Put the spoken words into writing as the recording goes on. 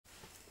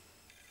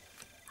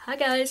Hi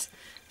guys!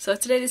 So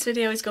today this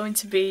video is going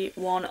to be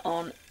one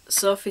on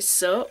Sophie's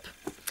soap.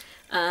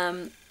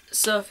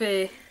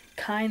 Sophie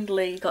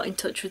kindly got in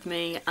touch with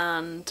me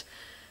and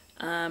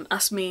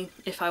asked me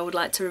if I would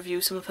like to review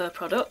some of her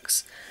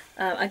products.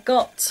 I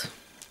got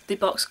the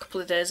box a couple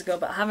of days ago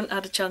but I haven't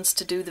had a chance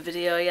to do the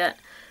video yet.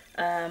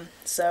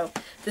 So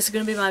this is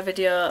going to be my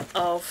video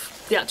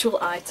of the actual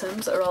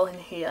items that are all in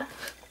here.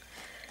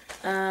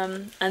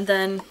 And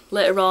then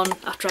later on,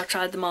 after I've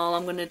tried them all,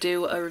 I'm going to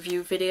do a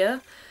review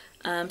video.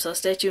 So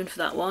stay tuned for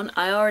that one.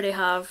 I already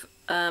have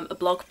a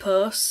blog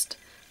post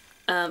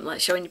like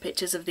showing you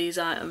pictures of these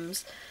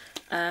items.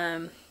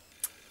 So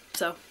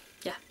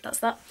yeah, that's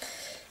that.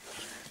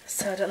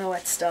 So I don't know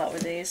where to start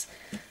with these.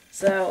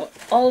 So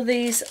all of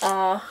these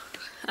are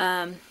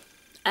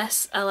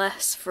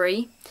SLS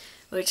free,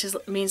 which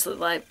means that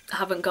like I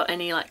haven't got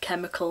any like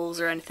chemicals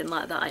or anything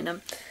like that in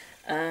them,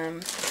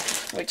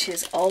 which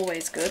is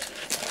always good.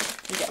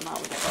 You get them out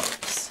with the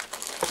box.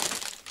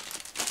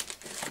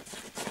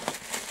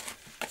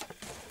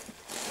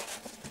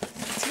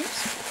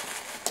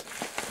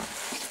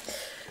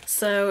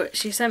 So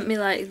she sent me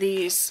like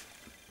these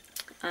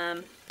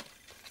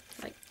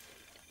like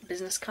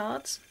business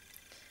cards.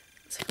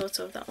 It's a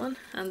photo of that one,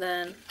 and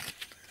then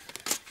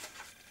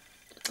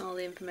all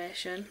the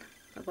information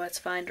of where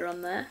to find her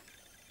on there.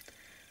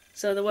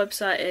 So the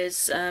website is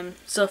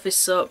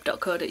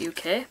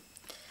sophiessoap.co.uk,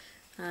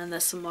 and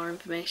there's some more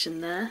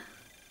information there.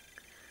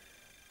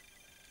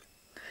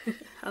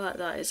 I like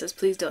that, it says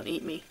please don't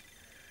eat me.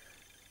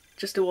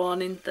 Just a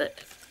warning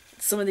that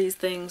some of these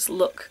things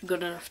look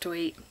good enough to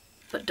eat,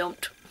 but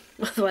don't,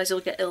 otherwise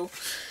you'll get ill.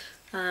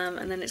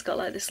 And then it's got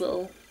like this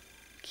little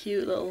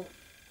cute little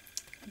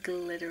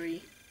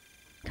glittery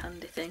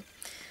candy thing,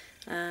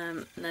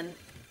 and then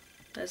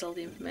there's all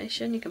the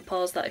information. You can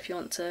pause that if you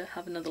want to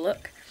have another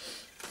look.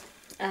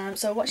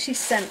 So what she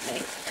sent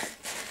me,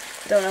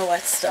 don't know where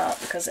to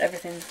start because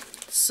everything's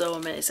so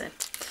amazing.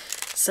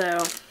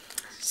 So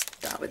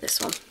start with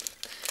this one.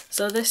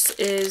 So this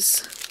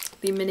is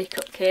the mini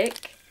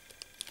cupcake,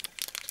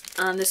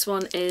 and this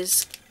one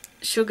is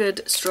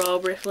sugared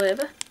strawberry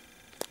flavour.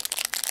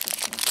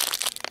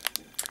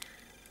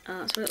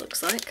 And that's what it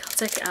looks like. I'll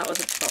take it out of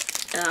the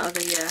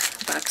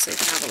bag so you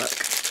can have a look.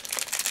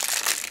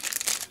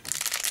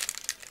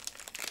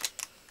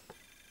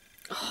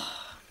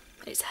 Oh,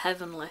 it's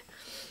heavenly.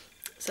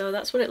 So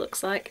that's what it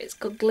looks like. It's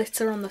got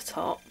glitter on the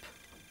top,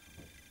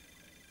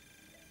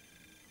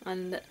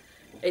 and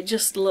it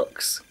just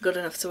looks good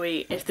enough to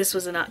eat. If this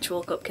was an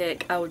actual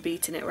cupcake, I would be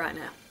eating it right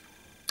now.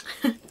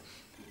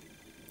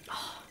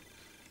 Oh,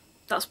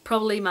 that's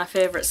probably my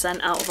favourite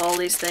scent out of all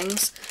these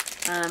things.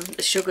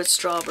 The sugared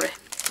strawberry.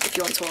 If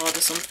you want to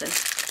order something,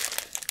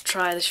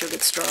 try the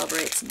sugared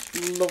strawberry, it's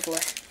lovely.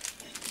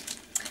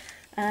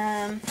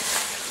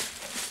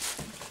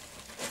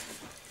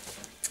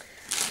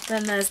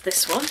 Then there's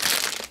this one,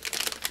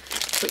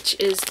 which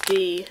is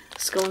the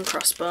skull and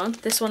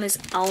crossbone. This one is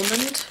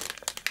almond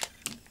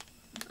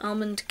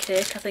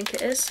cake, I think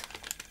it is.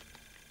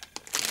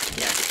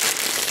 Yeah.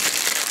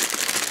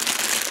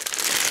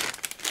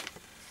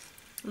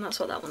 And that's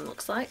what that one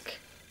looks like.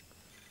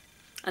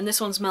 And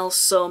this one smells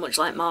so much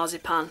like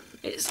marzipan,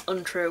 it's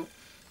untrue.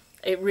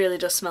 It really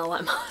does smell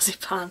like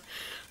marzipan.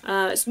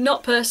 It's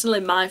not personally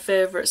my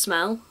favourite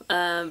smell,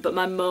 but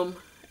my mum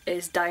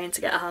is dying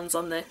to get her hands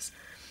on this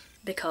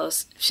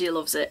because she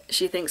loves it.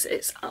 She thinks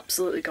it's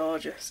absolutely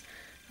gorgeous.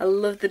 I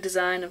love the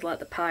design of like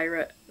the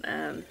pirate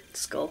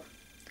skull.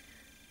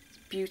 It's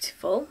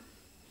beautiful.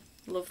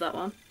 Love that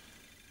one.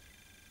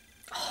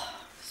 Oh,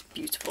 it's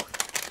beautiful.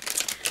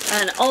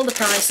 And all the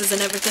prices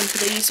and everything for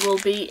these will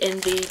be in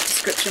the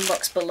description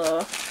box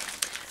below,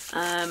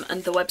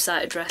 and the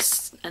website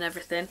address and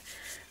everything.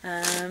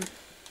 And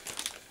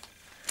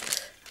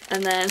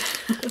then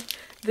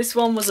this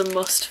one was a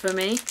must for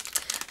me.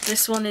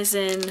 This one is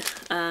in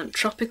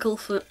tropical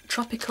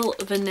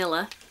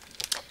vanilla.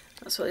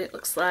 That's what it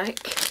looks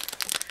like.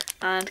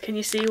 And can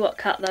you see what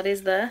cat that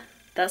is there?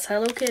 That's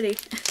Hello Kitty.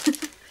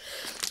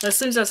 As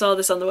soon as I saw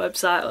this on the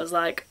website, I was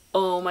like,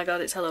 oh my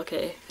god, it's Hello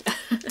Kitty.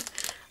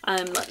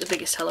 I'm like the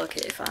biggest Hello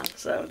Kitty fan,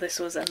 so this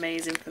was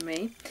amazing for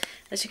me.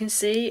 As you can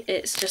see,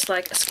 it's just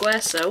like a square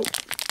soap,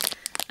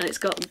 and it's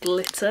got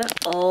glitter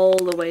all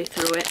the way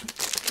through it,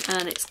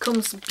 and it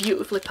comes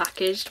beautifully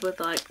packaged with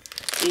like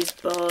these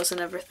bows and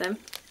everything.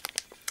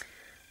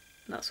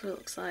 And that's what it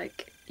looks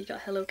like. You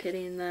got Hello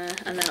Kitty in there,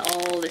 and then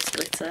all this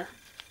glitter.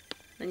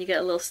 Then you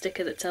get a little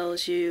sticker that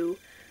tells you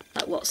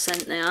like what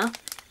scent they are.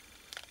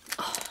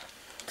 Oh,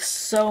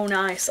 so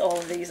nice, all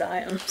of these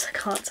items. I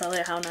can't tell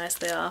you how nice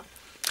they are.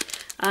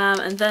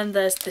 And then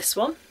there's this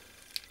one,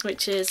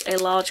 which is a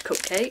large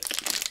cupcake,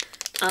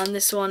 and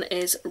this one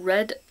is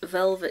red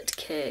velvet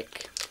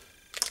cake.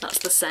 That's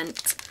the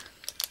scent.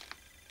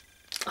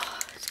 Oh,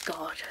 it's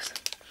gorgeous.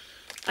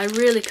 I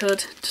really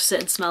could just sit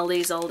and smell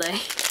these all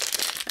day.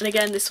 And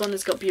again, this one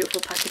has got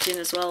beautiful packaging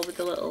as well, with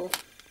the little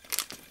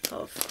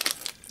sort of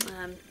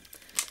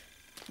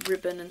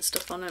ribbon and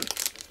stuff on it.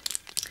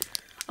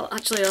 I'll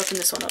actually open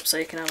this one up so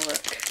you can have a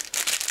look.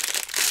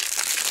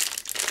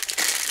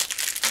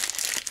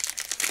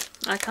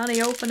 I can't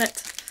even open it.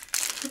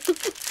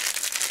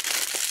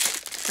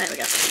 There we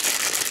go.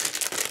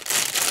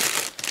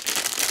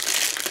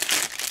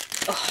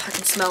 Oh, I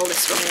can smell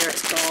this from here,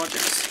 it's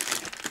gorgeous.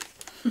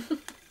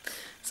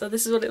 So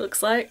this is what it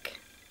looks like.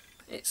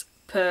 It's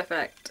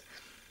perfect.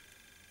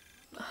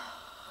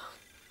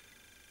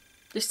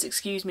 Just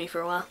excuse me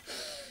for a while.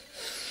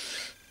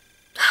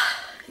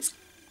 It's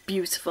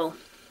beautiful.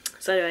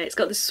 So anyway, it's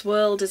got this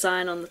swirl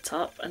design on the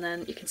top, and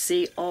then you can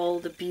see all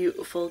the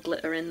beautiful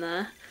glitter in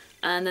there.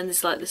 And then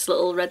there's like this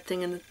little red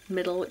thing in the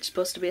middle, which is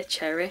supposed to be a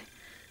cherry.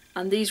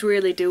 And these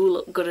really do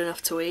look good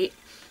enough to eat.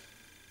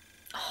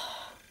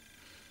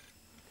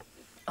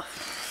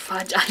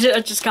 I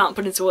just can't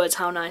put into words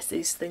how nice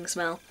these things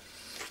smell.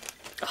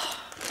 Oh,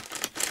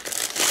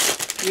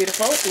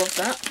 beautiful, love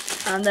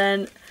that. And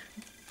then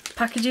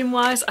packaging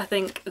wise, I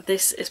think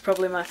this is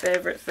probably my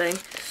favourite thing.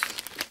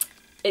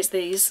 It's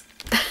these.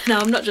 Now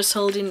I'm not just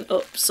holding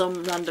up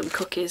some random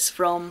cookies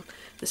from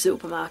the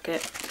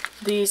supermarket.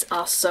 These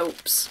are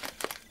soaps.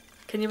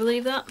 Can you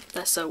believe that?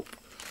 They're soap.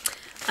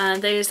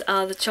 And these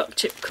are the Choc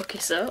Chip cookie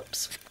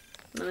soaps.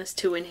 And there's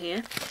 2 in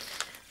here.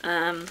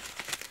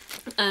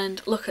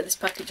 And look at this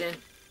packaging.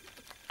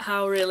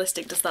 How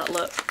realistic does that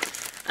look?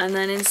 And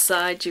then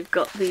inside you've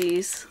got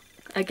these.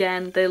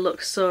 Again, they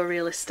look so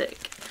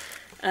realistic.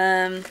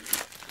 On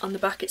the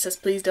back it says,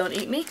 "Please don't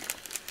eat me."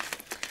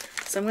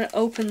 So I'm going to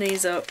open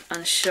these up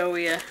and show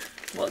you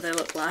what they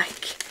look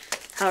like.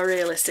 How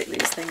realistic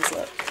these things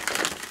look.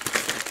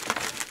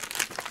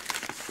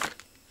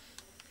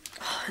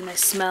 Oh, and they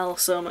smell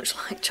so much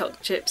like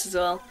Choc Chips as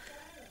well.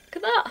 Look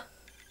at that!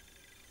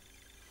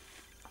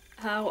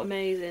 How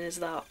amazing is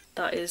that?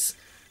 That is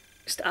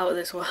just out of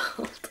this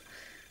world.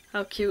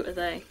 How cute are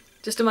they?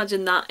 Just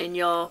imagine that in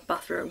your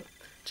bathroom,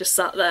 just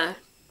sat there,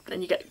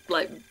 and you get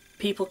like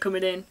people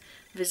coming in,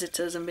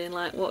 visitors, and being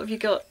like, "What have you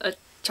got a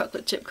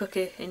chocolate chip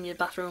cookie in your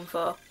bathroom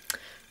for?"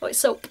 "Oh, it's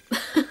soap."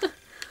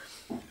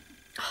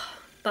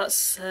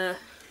 That's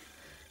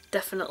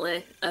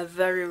definitely a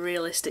very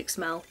realistic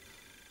smell.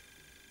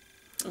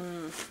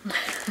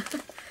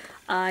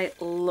 I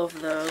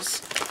love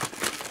those.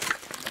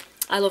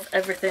 I love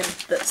everything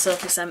that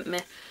Sophie sent me.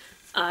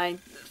 I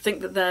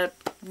think that they're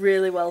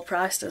really well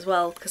priced as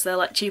well, because they're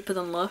like cheaper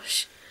than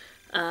Lush.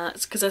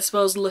 It's because I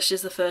suppose Lush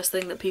is the first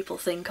thing that people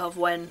think of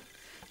when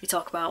you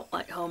talk about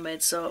like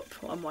homemade soap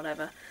and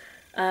whatever.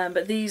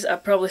 But these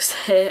I'd probably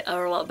say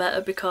are a lot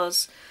better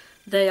because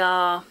they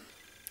are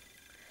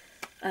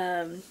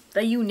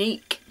they're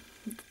unique.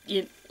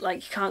 You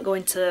can't go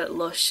into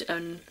Lush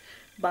and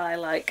buy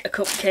like a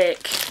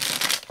Cupcake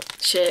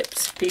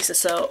shaped piece of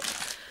soap.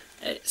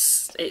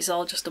 It's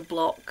all just a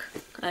block,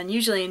 and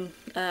usually in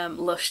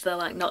Lush they're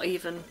like not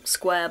even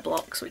square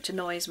blocks, which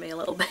annoys me a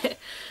little bit.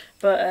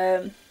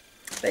 But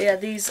yeah,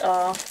 these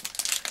are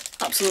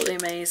absolutely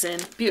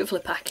amazing, beautifully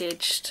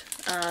packaged,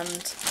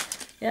 and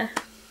yeah,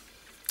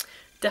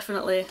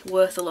 definitely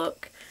worth a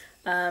look.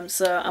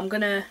 So I'm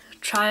gonna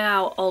try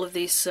out all of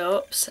these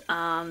soaps,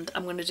 and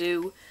I'm gonna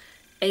do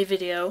a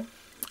video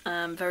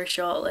very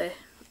shortly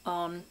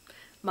on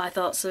my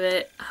thoughts of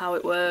it, how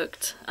it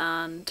worked,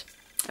 and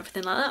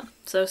everything like that.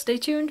 So stay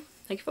tuned.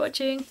 Thank you for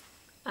watching.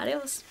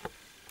 Adios.